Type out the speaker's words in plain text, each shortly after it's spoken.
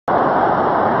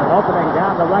opening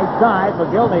down the right side.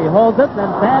 Mogilny holds it, then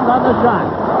Sand on the shot.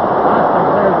 Boston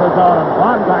clears the zone, and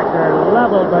Baumgartner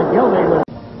leveled Mogilny with.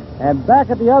 And back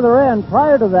at the other end,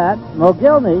 prior to that,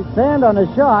 Mogilny, Sand on a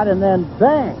shot, and then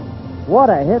bang! What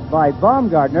a hit by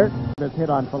Baumgartner. This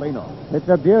hit on Foligno. It's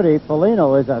a beauty.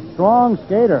 Foligno is a strong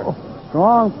skater,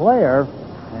 strong player.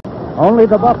 Only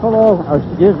the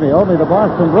only the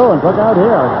Boston Bruins. Look out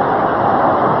here.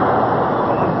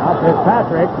 Now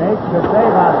Fitzpatrick makes the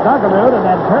save on Dunkermood, and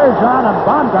then Turgeon and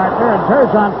Baumgartner, and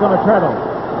Turgeon's going to turtle.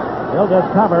 He'll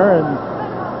just cover and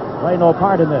play no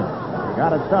part in this. He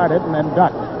got it started and then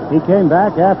ducked. He came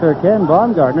back after Ken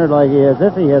Baumgartner as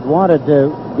if he had wanted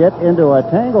to get into a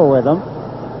tangle with him.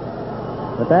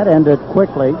 But that ended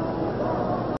quickly.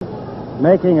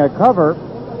 Making a cover.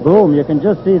 Boom, you can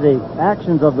just see the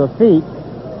actions of the feet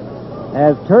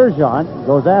as Turgeon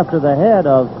goes after the head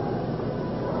of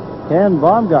Ken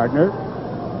Baumgartner.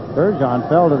 Turgeon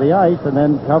fell to the ice and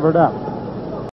then covered up.